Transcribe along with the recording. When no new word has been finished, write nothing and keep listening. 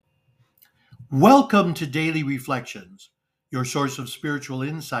Welcome to Daily Reflections, your source of spiritual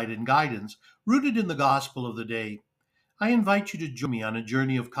insight and guidance rooted in the gospel of the day. I invite you to join me on a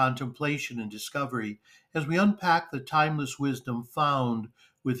journey of contemplation and discovery as we unpack the timeless wisdom found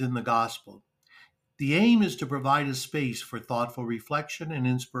within the gospel. The aim is to provide a space for thoughtful reflection and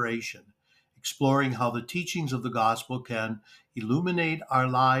inspiration, exploring how the teachings of the gospel can illuminate our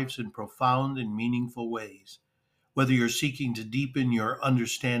lives in profound and meaningful ways. Whether you're seeking to deepen your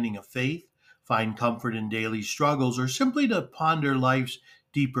understanding of faith, find comfort in daily struggles, or simply to ponder life's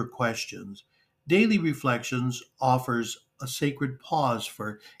deeper questions, Daily Reflections offers a sacred pause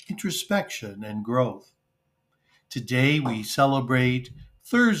for introspection and growth. Today we celebrate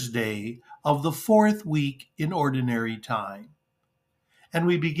Thursday of the fourth week in Ordinary Time. And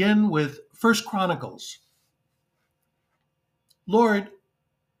we begin with First Chronicles. Lord,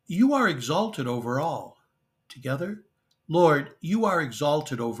 you are exalted over all. Together, Lord, you are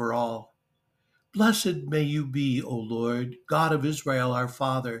exalted over all. Blessed may you be, O Lord, God of Israel, our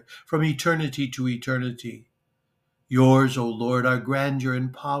Father, from eternity to eternity. Yours, O Lord, are grandeur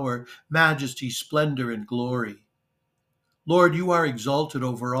and power, majesty, splendor, and glory. Lord, you are exalted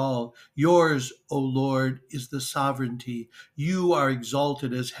over all. Yours, O Lord, is the sovereignty. You are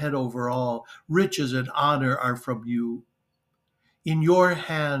exalted as head over all. Riches and honor are from you. In your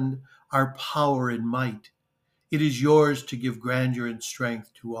hand are power and might. It is yours to give grandeur and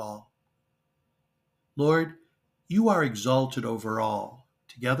strength to all. Lord, you are exalted over all.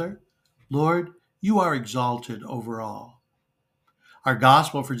 Together, Lord, you are exalted over all. Our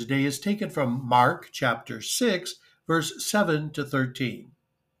gospel for today is taken from Mark chapter 6, verse 7 to 13.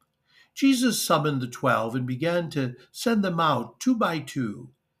 Jesus summoned the 12 and began to send them out two by two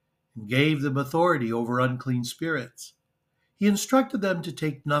and gave them authority over unclean spirits. He instructed them to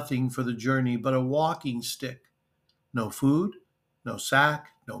take nothing for the journey but a walking stick, no food, no sack,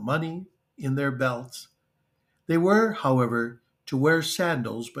 no money in their belts. They were, however, to wear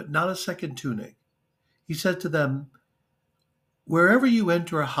sandals, but not a second tunic. He said to them, "Wherever you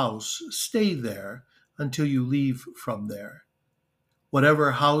enter a house, stay there until you leave from there.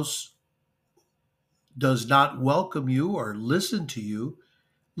 Whatever house does not welcome you or listen to you,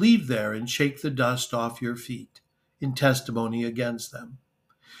 leave there and shake the dust off your feet in testimony against them."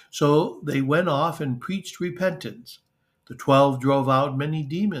 So they went off and preached repentance. The 12 drove out many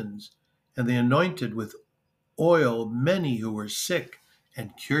demons, and they anointed with oil many who were sick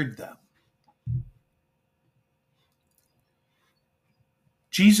and cured them.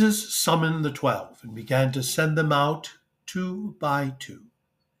 Jesus summoned the 12 and began to send them out two by two.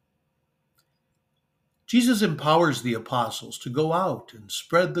 Jesus empowers the apostles to go out and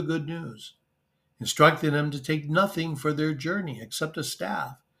spread the good news, instructing them to take nothing for their journey except a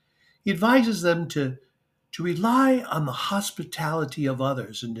staff. He advises them to rely on the hospitality of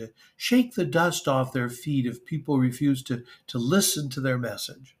others and to shake the dust off their feet if people refuse to listen to their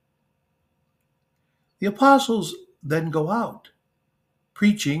message. The apostles then go out,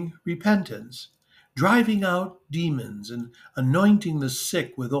 preaching repentance, driving out demons, and anointing the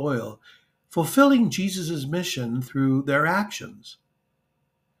sick with oil, fulfilling Jesus' mission through their actions.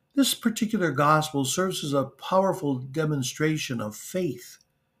 This particular gospel serves as a powerful demonstration of faith,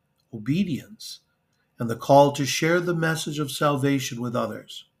 obedience, and the call to share the message of salvation with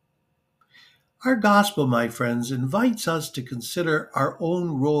others. Our gospel, my friends, invites us to consider our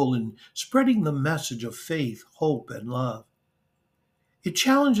own role in spreading the message of faith, hope, and love. It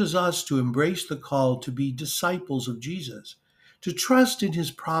challenges us to embrace the call to be disciples of Jesus, to trust in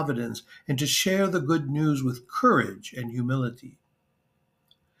his providence, and to share the good news with courage and humility.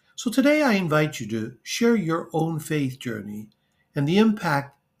 So today I invite you to share your own faith journey and the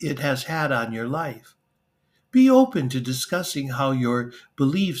impact it has had on your life. Be open to discussing how your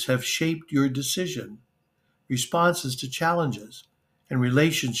beliefs have shaped your decision, responses to challenges, and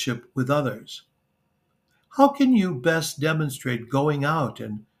relationship with others. How can you best demonstrate going out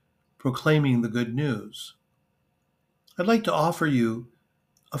and proclaiming the good news? I'd like to offer you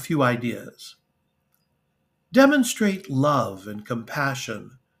a few ideas. Demonstrate love and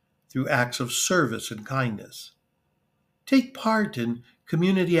compassion through acts of service and kindness. Take part in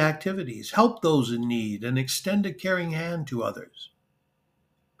community activities, help those in need, and extend a caring hand to others.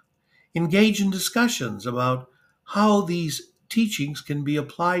 Engage in discussions about how these teachings can be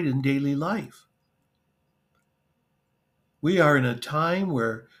applied in daily life. We are in a time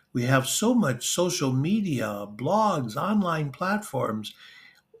where we have so much social media, blogs, online platforms,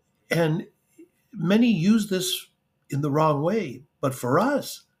 and many use this in the wrong way. But for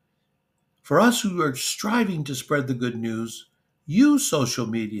us who are striving to spread the good news, use social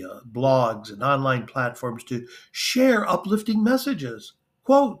media, blogs, and online platforms to share uplifting messages,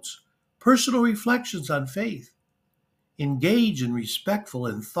 quotes, personal reflections on faith. Engage in respectful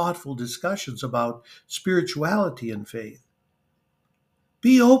and thoughtful discussions about spirituality and faith.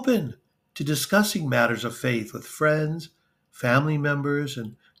 Be open to discussing matters of faith with friends, family members,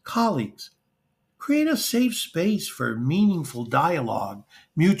 and colleagues. Create a safe space for meaningful dialogue,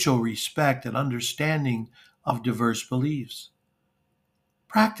 mutual respect, and understanding of diverse beliefs.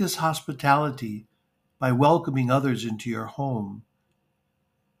 Practice hospitality by welcoming others into your home.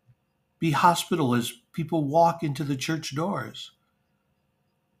 Be hospitable as people walk into the church doors.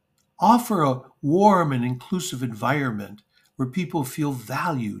 Offer a warm and inclusive environment where people feel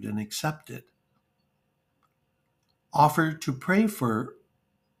valued and accepted. Offer to pray for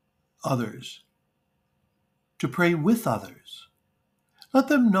others, to pray with others. Let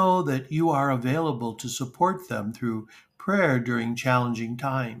them know that you are available to support them through prayer during challenging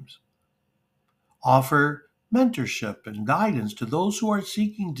times. Offer mentorship and guidance to those who are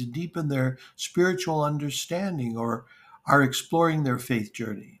seeking to deepen their spiritual understanding or are exploring their faith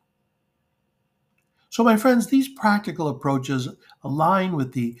journey. So, my friends, these practical approaches align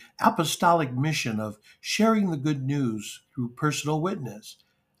with the apostolic mission of sharing the good news through personal witness,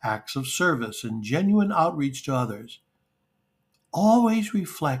 acts of service, and genuine outreach to others, always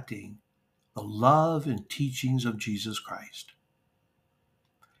reflecting the love and teachings of Jesus Christ.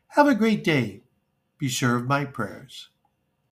 Have a great day. Be sure of my prayers.